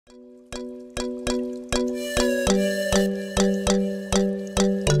Hey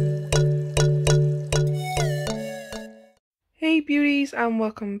beauties, and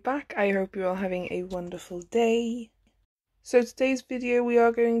welcome back. I hope you're all having a wonderful day. So today's video we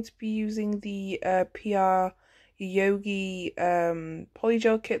are going to be using the PR Yogi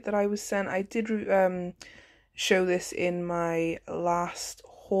polygel kit that I was sent. I did show this in my last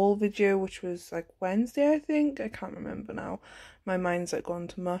haul video, which was like Wednesday, I think. I can't remember now. My mind's like gone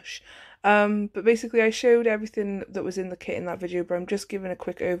to mush. But basically I showed everything that was in the kit in that video, but I'm just giving a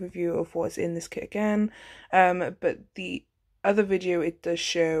quick overview of what's in this kit again. But the other video it does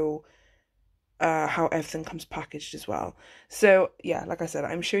show how everything comes packaged as well. So yeah, like I said,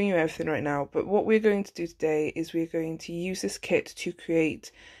 I'm showing you everything right now, but what we're going to do today is we're going to use this kit to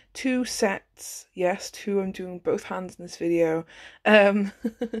create two sets. Yes, two, I'm doing both hands in this video.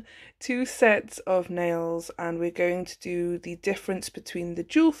 Two sets of nails, and we're going to do the difference between the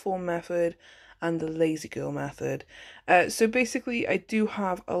dual form method and the lazy girl method. So basically I do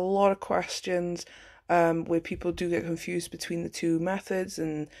have a lot of questions where people do get confused between the two methods,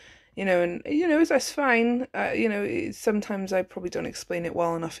 and that's fine. Sometimes I probably don't explain it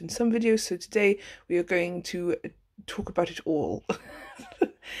well enough in some videos, so today we are going to talk about it all.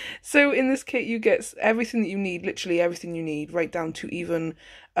 So in this kit you get everything that you need, literally everything you need, right down to even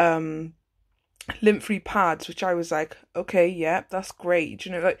lint-free pads, which I was like, okay, yeah, that's great.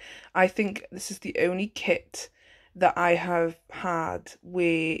 I think this is the only kit that I have had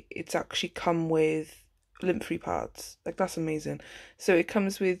where it's actually come with lint-free pads. Like, that's amazing. So it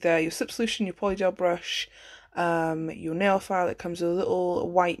comes with your slip solution, your polygel brush, your nail file. It comes with a little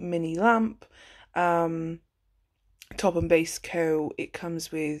white mini lamp, top and base coat. It comes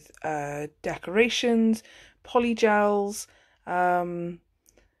with decorations, polygels.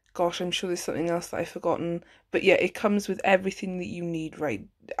 Gosh, I'm sure there's something else that I've forgotten, but yeah, it comes with everything that you need, right?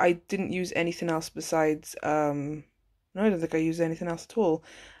 I didn't use anything else besides no, I don't think I used anything else at all.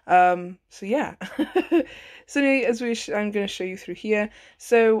 So yeah. So anyway, I'm going to show you through here.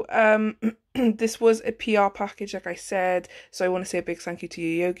 So this was a PR package, like I said. So I want to say a big thank you to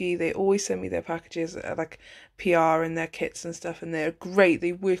Yogi. They always send me their packages, like PR and their kits and stuff, and they're great.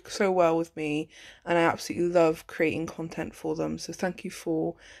 They work so well with me, and I absolutely love creating content for them. So thank you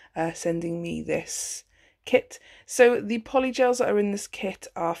for sending me this kit. So the polygels that are in this kit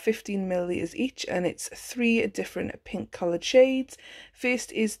are 15 milliliters each, and it's 3 different pink coloured shades.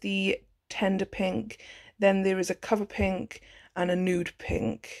 First is the tender pink, then there is a cover pink and a nude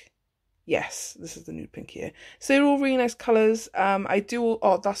pink. Yes, this is the nude pink here. So they're all really nice colours.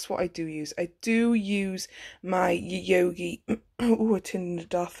 That's what I do use. I do use my Yogi. Oh, I turned into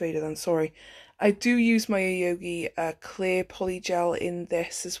Darth Vader then, sorry. I do use my Yogi clear polygel in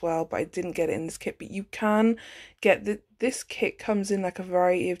this as well, but I didn't get it in this kit. But you can get this kit comes in like a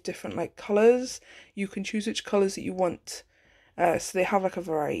variety of different like colours. You can choose which colours that you want. So they have like a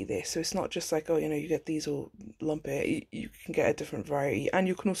variety there. So it's not just like, oh, you get these or lump it. You can get a different variety, and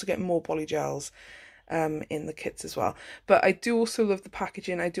you can also get more polygels in the kits as well. But I do also love the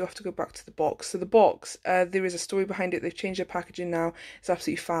packaging. I do have to go back to the box. So the box, there is a story behind it. They've changed their packaging now. It's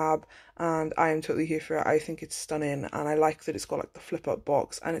absolutely fab, and I am totally here for it. I think it's stunning, and I like that it's got like the flip up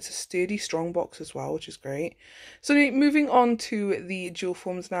box, and it's a sturdy, strong box as well, which is great. So anyway, moving on to the jewel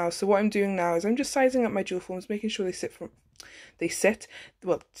forms now. So what I'm doing now is I'm just sizing up my jewel forms, making sure they fit,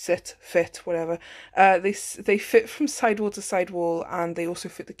 whatever. They fit from sidewall to sidewall, and they also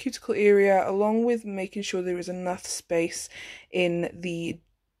fit the cuticle area, along with making sure there is enough space in the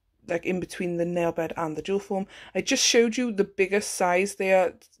in between the nail bed and the jewel form. I just showed you the biggest size.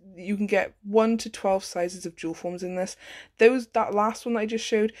 You can get 1 to 12 sizes of jewel forms in this. That last one that I just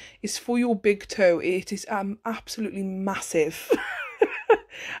showed is for your big toe. It is absolutely massive.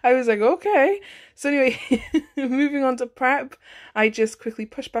 I was like, okay. So anyway, moving on to prep, I just quickly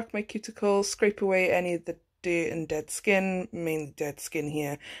push back my cuticles, scrape away any of the dirt and dead skin, mainly dead skin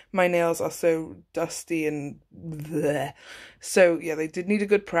here. My nails are so dusty and bleh. So yeah, they did need a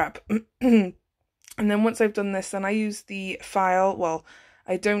good prep. And then once I've done this, then I use the file. Well,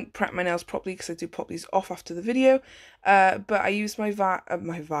 I don't prep my nails properly because I do pop these off after the video, but I use my vial.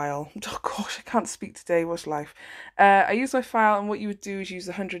 Oh gosh, I can't speak today, what's life? I use my file, and what you would do is use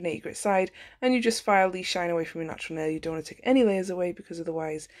the 180 grit side, and you just file these shine away from your natural nail. You don't want to take any layers away, because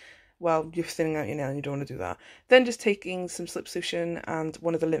otherwise, well, you're thinning out your nail and you don't want to do that. Then just taking some slip solution and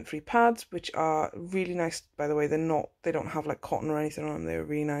one of the lint-free pads, which are really nice, by the way. They don't have like cotton or anything on them. They're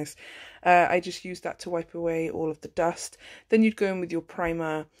really nice. I just used that to wipe away all of the dust. Then you'd go in with your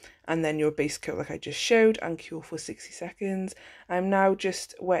primer and then your base coat like I just showed, and cure for 60 seconds. I'm now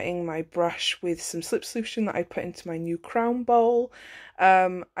just wetting my brush with some slip solution that I put into my new crown bowl.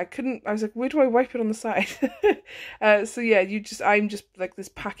 I was like, where do I wipe it on the side? So yeah, I'm just like this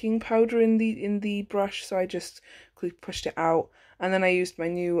packing powder in the brush, so I just quickly pushed it out. And then I used my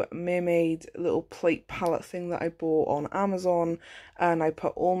new mermaid little plate palette thing that I bought on Amazon, and I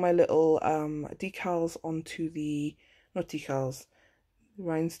put all my little decals onto not decals,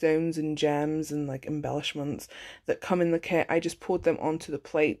 rhinestones and gems and like embellishments that come in the kit. I just poured them onto the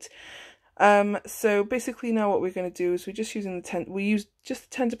plate. So basically now what we're going to do is we use just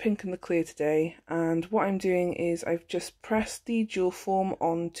the tender pink and the clear today, and what I'm doing is I've just pressed the jewel form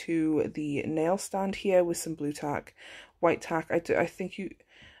onto the nail stand here with some blue tack, white tack. I think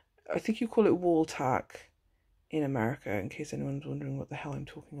you call it wall tack in America, in case anyone's wondering what the hell I'm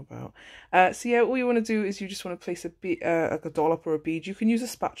talking about. So yeah, all you want to do is you just want to place like a dollop or a bead. You can use a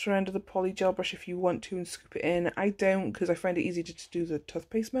spatula end of the poly gel brush if you want to and scoop it in. I don't, because I find it easy to just do the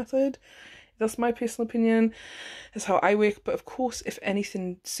toothpaste method. That's my personal opinion. That's how I work. But of course, if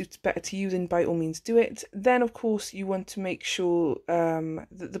anything suits better to you, then by all means do it. Then of course you want to make sure that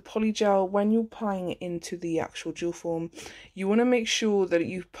the poly gel, when you're applying it into the actual jewel form, you want to make sure that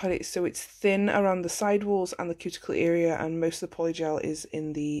you put it so it's thin around the side walls and the cuticle area, and most of the poly gel is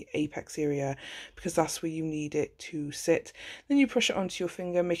in the apex area because that's where you need it to sit. Then you push it onto your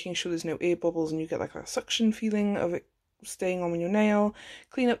finger, making sure there's no air bubbles and you get like a suction feeling of it staying on your nail.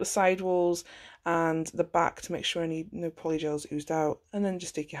 Clean up the side walls and the back to make sure no polygel's oozed out, and then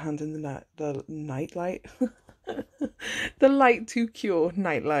just take your hand in the night light the light to cure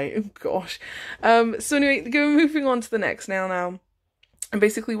night light. Oh gosh. So anyway, moving on to the next nail now. And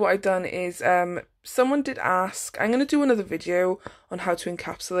basically what I've done is, someone did ask, I'm going to do another video on how to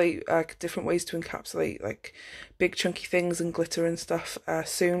encapsulate, different ways to encapsulate like big chunky things and glitter and stuff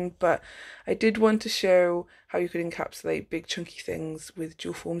soon, but I did want to show how you could encapsulate big chunky things with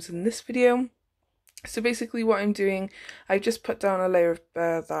jewel forms in this video. So basically what I'm doing, I've just put down a layer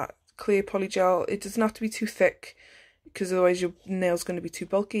of that clear polygel. It doesn't have to be too thick, because otherwise your nail's going to be too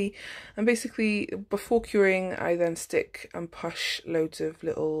bulky. And basically before curing, I then stick and push loads of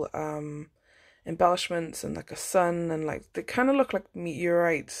little embellishments and like a sun, and like they kind of look like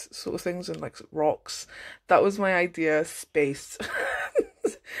meteorites sort of things and like rocks. That was my idea, space.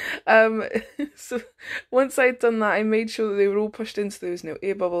 So once I'd done that, I made sure that they were all pushed in so there was no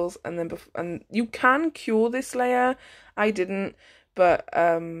air bubbles, and then and you can cure this layer. I didn't, but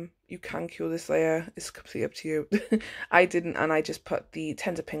you can cure this layer, it's completely up to you. I didn't, and I just put the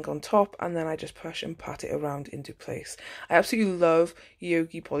tender pink on top, and then I just push and pat it around into place. I absolutely love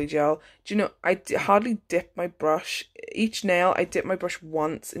Yogi polygel. Do you know, I hardly dip my brush. Each nail, I dip my brush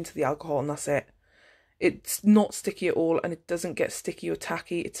once into the alcohol and that's it. It's not sticky at all, and it doesn't get sticky or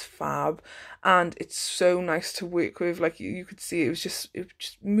tacky. It's fab, and it's so nice to work with. Like you could see, it was just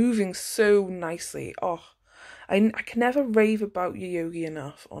moving so nicely. Oh, I can never rave about Yogi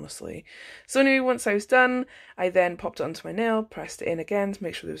enough, honestly. So anyway, once I was done, I then popped it onto my nail, pressed it in again to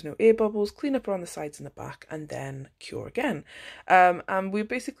make sure there was no air bubbles, clean up around the sides and the back, and then cure again. And we're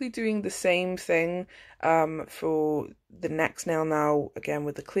basically doing the same thing for the next nail now, again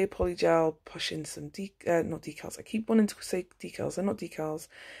with the clear polygel, push in some not decals. I keep wanting to say decals. They're not decals.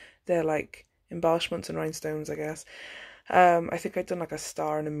 They're like embellishments and rhinestones, I guess. I think I'd done like a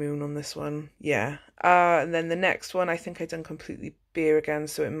star and a moon on this one, yeah. And then the next one, I think I'd done completely bare again,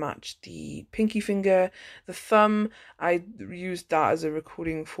 so it matched the pinky finger. The thumb, I used that as a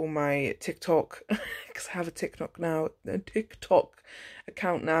recording for my TikTok, because I have a TikTok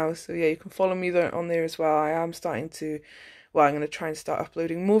account now, so yeah, you can follow me there on there as well. I am starting to, well, I'm going to try and start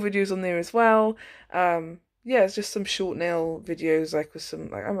uploading more videos on there as well. Yeah, it's just some short nail videos, like with some,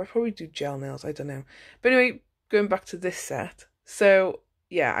 like I might probably do gel nails, I don't know. But anyway, going back to this set, so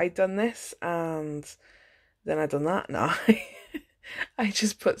yeah, I done this and then I done that. No, I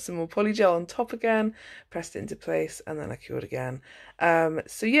just put some more polygel on top again, pressed it into place, and then I cured again.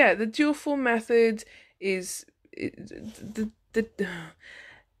 So yeah, the dual form method is the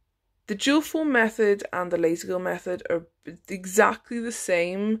dual form method and the laser girl method are exactly the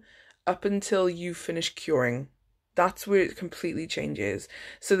same up until you finish curing. That's where it completely changes.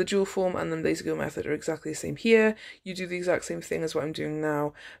 So the dual form and the laser girl method are exactly the same here. You do the exact same thing as what I'm doing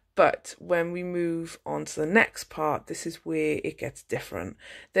now. But when we move on to the next part, this is where it gets different.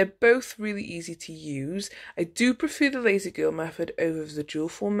 They're both really easy to use. I do prefer the laser girl method over the dual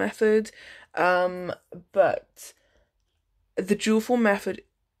form method. But the dual form method,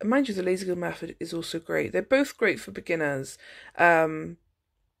 mind you, the laser girl method is also great. They're both great for beginners. And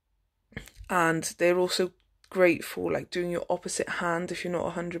they're also great for like doing your opposite hand if you're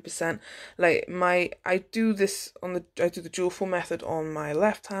not 100%. Like I do the dual form method on my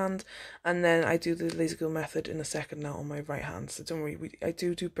left hand, and then I do the laser girl method in a second now on my right hand. So don't worry, I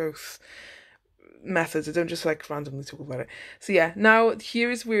do both methods. I don't just like randomly talk about it. So yeah, now here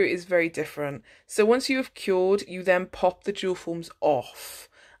is where it is very different. So once you have cured, you then pop the dual forms off,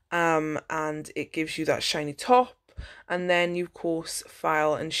 and it gives you that shiny top, and then you of course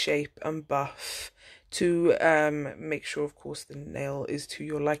file and shape and buff to make sure of course the nail is to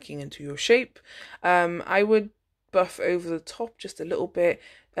your liking and to your shape. I would buff over the top just a little bit,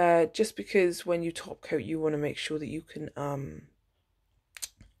 just because when you top coat you want to make sure that you can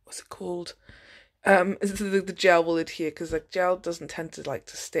what's it called, the gel will adhere, because like gel doesn't tend to like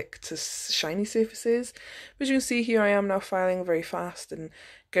to stick to shiny surfaces. But as you can see here, I am now filing very fast and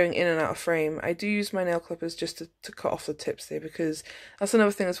going in and out of frame. I do use my nail clippers just to cut off the tips there, because that's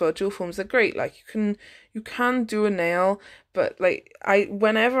another thing as well. Dual forms are great. Like you can do a nail, but like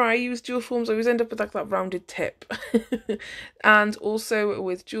whenever I use dual forms, I always end up with like that rounded tip. And also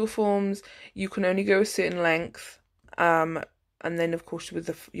with dual forms, you can only go a certain length. And then of course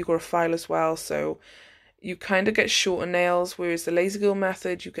with you got a file as well, so you kind of get shorter nails, whereas the laser girl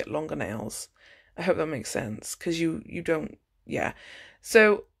method you get longer nails. I hope that makes sense, because you don't, yeah.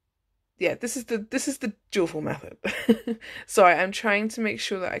 So yeah, this is the dual form method. Sorry, I'm trying to make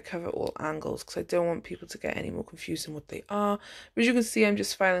sure that I cover all angles, because I don't want people to get any more confused in what they are. But as you can see, I'm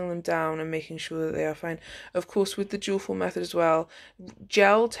just filing them down and making sure that they are fine. Of course, with the dual form method as well,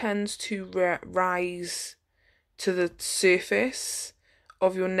 gel tends to rise to the surface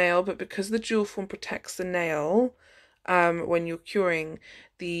of your nail, but because the dual form protects the nail, when you're curing,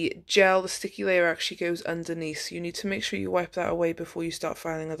 the gel, the sticky layer actually goes underneath, so you need to make sure you wipe that away before you start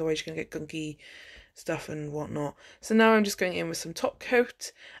filing, otherwise you're going to get gunky stuff and whatnot. So now I'm just going in with some top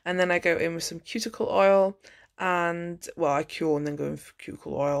coat, and then I go in with some cuticle oil, and well, I cure and then go in for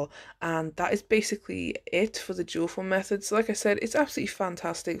cuticle oil, and that is basically it for the dual form method. So like I said, it's absolutely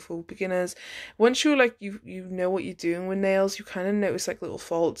fantastic for beginners. Once you're like you know what you're doing with nails, you kind of notice like little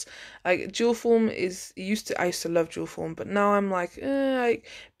faults. Like dual form I used to love dual form, but now I'm like,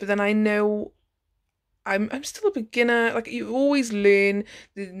 but then I know I'm still a beginner. Like, you always learn.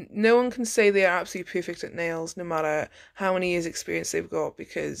 No one can say they are absolutely perfect at nails, no matter how many years experience they've got,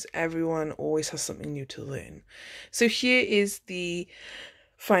 because everyone always has something new to learn. So here is the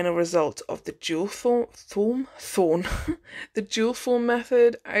final result of the dual form the dual form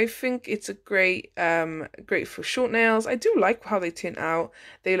method. I think it's a great for short nails. I do like how they turn out.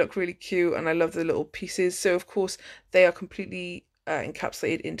 They look really cute, and I love the little pieces. So of course they are completely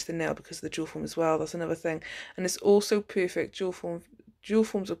encapsulated into the nail because of the dual form as well. That's another thing. And it's also perfect. Dual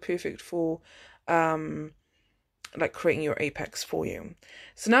forms are perfect for like creating your apex for you.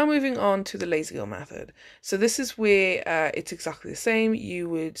 So now moving on to the laser girl method. So this is where it's exactly the same. You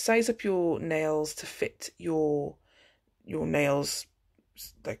would size up your nails to fit your nails,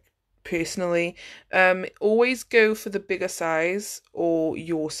 like personally. Always go for the bigger size or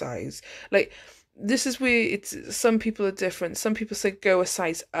your size. Like, this is where some people are different. Some people say go a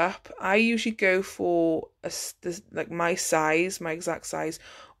size up. I usually go for my size, my exact size,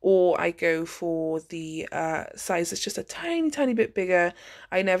 or I go for the size that's just a tiny bit bigger.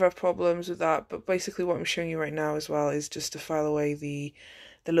 I never have problems with that. But basically what I'm showing you right now as well is just to file away the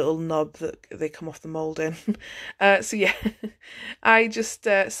little nub that they come off the mold in. So yeah, I just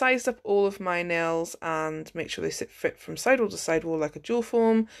sized up all of my nails and make sure they fit from sidewall to sidewall like a dual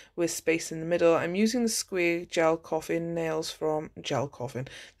form with space in the middle. I'm using the square gel coffin nails from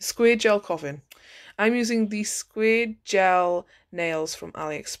square gel coffin. I'm using the square gel nails from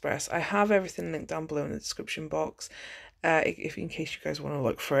AliExpress. I have everything linked down below in the description box, if in case you guys want to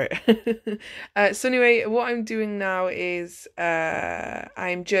look for it. So anyway, what I'm doing now is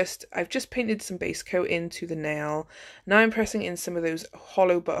I've just painted some base coat into the nail. Now I'm pressing in some of those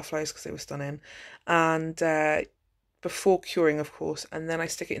hollow butterflies because they were stunning, and before curing, of course, and then I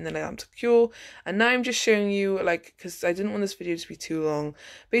stick it in the nail lamp to cure. And now I'm just showing you, like, because I didn't want this video to be too long,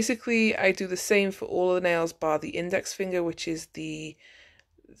 basically I do the same for all the nails bar the index finger, which is the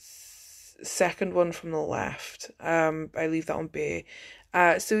second one from the left. I leave that on bare.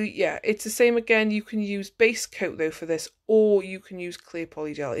 So yeah, it's the same again. You can use base coat though for this, or you can use clear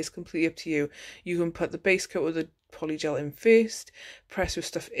polygel. It's completely up to you. You can put the base coat or the polygel in first, press your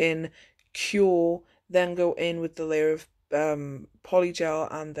stuff in, cure, then go in with the layer of polygel,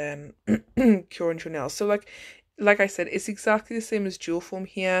 and then cure into your nails. So like I said, it's exactly the same as dual form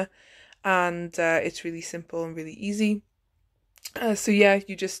here, and it's really simple and really easy. So yeah,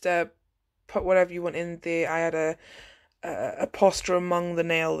 you just put whatever you want in there. I had a posture among the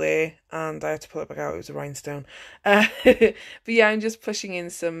nail there, and I had to pull it back out. It was a rhinestone. But yeah, I'm just pushing in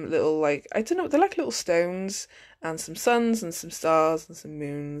some little, like, I don't know, they're like little stones, and some suns and some stars and some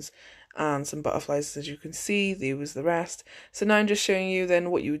moons and some butterflies, as you can see. There was the rest. So now I'm just showing you then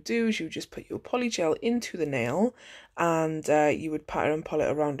what you would do is you would just put your polygel into the nail, and you would pattern and pull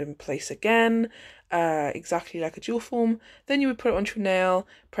it around in place again, exactly like a jewel form. Then you would put it onto your nail,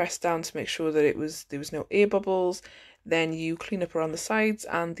 press down to make sure that there was no air bubbles. Then you clean up around the sides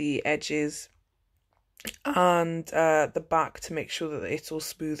and the edges and the back to make sure that it's all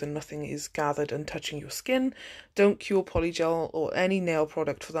smooth and nothing is gathered and touching your skin. Don't cure polygel or any nail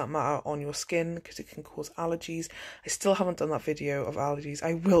product for that matter on your skin because it can cause allergies. I still haven't done that video of allergies.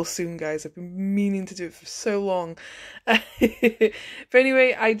 I will soon, guys. I've been meaning to do it for so long. But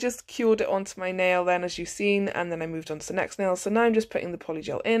anyway, I just cured it onto my nail then, as you've seen, and then I moved on to the next nail. So now I'm just putting the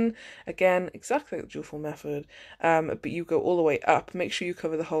polygel in again, exactly like the dual form method, but you go all the way up. Make sure you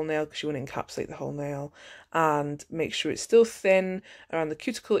cover the whole nail because you want to encapsulate the whole nail, and make sure it's still thin around the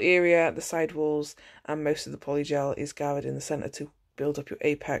cuticle area, the side walls, and most of the polygel is gathered in the center to build up your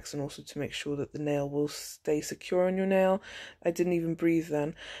apex and also to make sure that the nail will stay secure on your nail. I didn't even breathe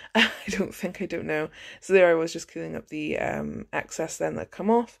then. I don't know. So there I was, just cleaning up the excess then that come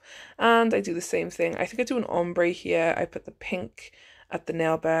off, and I do the same thing. I think I do an ombre here. I put the pink at the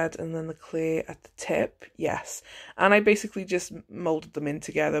nail bed and then the clear at the tip, yes. And I basically just molded them in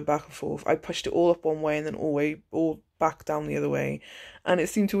together, back and forth. I pushed it all up one way and then all back down the other way, and it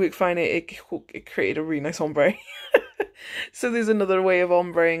seemed to work fine. It created a really nice ombre. So there's another way of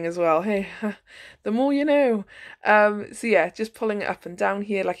ombreing as well. Hey, the more you know. So yeah, just pulling it up and down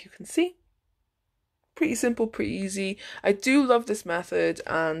here like you can see. Pretty simple, pretty easy. I do love this method,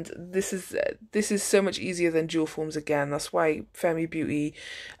 and this is so much easier than dual forms again. That's why Femi Beauty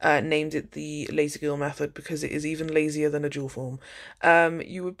named it the lazy girl method, because it is even lazier than a dual form.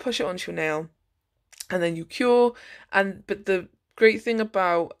 You would push it onto your nail and then you cure, but the great thing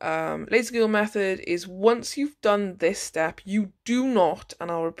about lazy girl method is once you've done this step, you do not, and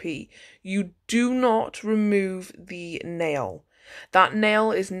I'll repeat, you do not remove the nail. That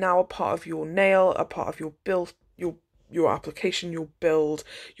nail is now a part of your nail, a part of your build, your application, your build,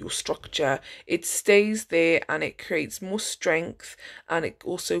 your structure. It stays there and it creates more strength, and it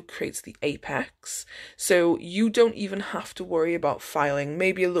also creates the apex. So you don't even have to worry about filing.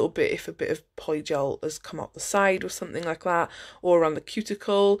 Maybe a little bit if a bit of polygel has come out the side or something like that, or around the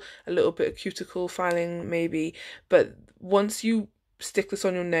cuticle, a little bit of cuticle filing maybe. But once you stick this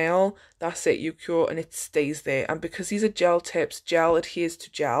on your nail, that's it, you cure, and it stays there. And because these are gel tips, gel adheres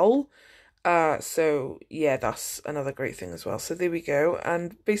to gel, so yeah, that's another great thing as well. So there we go.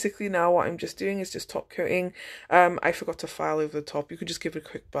 And basically now what I'm just doing is just top coating. I forgot to file over the top. You could just give it a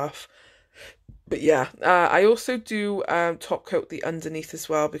quick buff. But yeah, I also do top coat the underneath as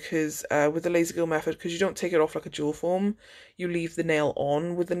well, because with the laser girl method, because you don't take it off like a jewel form, you leave the nail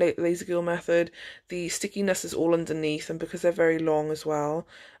on with the laser girl method. The stickiness is all underneath, and because they're very long as well,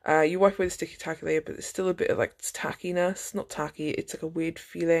 you wipe away the sticky tacky layer, but there's still a bit of like tackiness. Not tacky, it's like a weird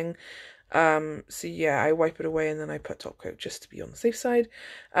feeling. So yeah, I wipe it away and then I put top coat just to be on the safe side.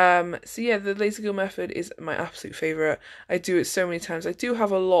 So yeah, the laser girl method is my absolute favorite. I do it so many times. I do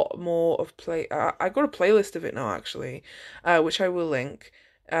have a lot more of I got a playlist of it now actually, which I will link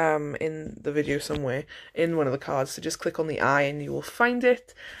in the video somewhere in one of the cards. So just click on the eye and you will find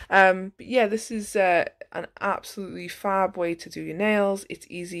it. But yeah, this is an absolutely fab way to do your nails. It's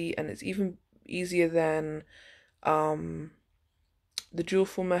easy, and it's even easier than the dual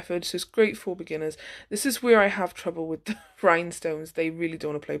form method, so it's great for beginners. This is where I have trouble with the rhinestones. They really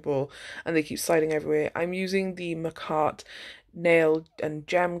don't want to play ball and they keep sliding everywhere. I'm using the McCart nail and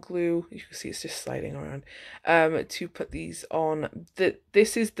gem glue. You can see it's just sliding around to put these on.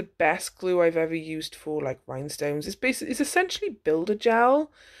 This is the best glue I've ever used for like rhinestones. It's essentially builder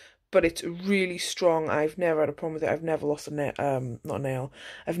gel, but it's really strong. I've never had a problem with it. I've never lost a not a nail.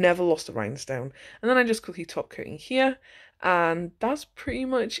 I've never lost a rhinestone. And then I just quickly top coating here, and that's pretty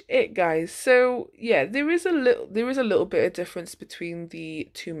much it, guys. So yeah, there is a little bit of difference between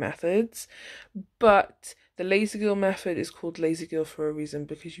the two methods, but the laser girl method is called laser girl for a reason,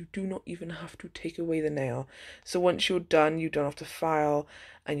 because you do not even have to take away the nail. So once you're done, you don't have to file,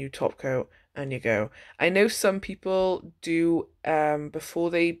 and you top coat and you go. I know some people do before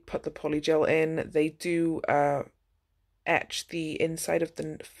they put the polygel in, they do etch the inside of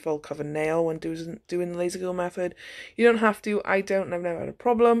the full cover nail when doing the laser girl method. You don't have to. I don't, and I've never had a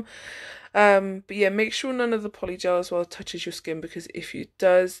problem. But yeah, make sure none of the polygel as well touches your skin, because if it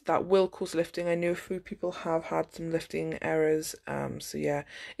does, that will cause lifting. I know a few people have had some lifting errors. So yeah,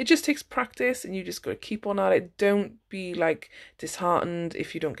 it just takes practice, and you just got to keep on at it. Don't be like disheartened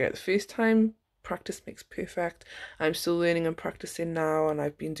if you don't get it the first time. Practice makes perfect. I'm still learning and practicing now, and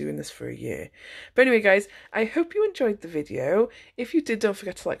I've been doing this for a year. But anyway, guys, I hope you enjoyed the video. If you did, don't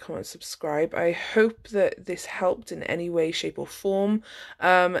forget to like, comment, subscribe. I hope that this helped in any way, shape or form.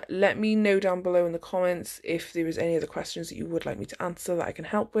 Let me know down below in the comments if there is any other questions that you would like me to answer that I can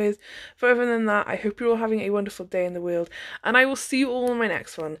help with. But other than that, I hope you're all having a wonderful day in the world, and I will see you all in my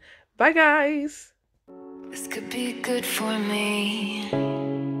next one. Bye, guys! This could be good for me.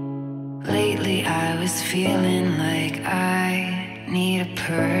 Lately I was feeling like I need a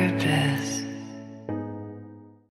purpose.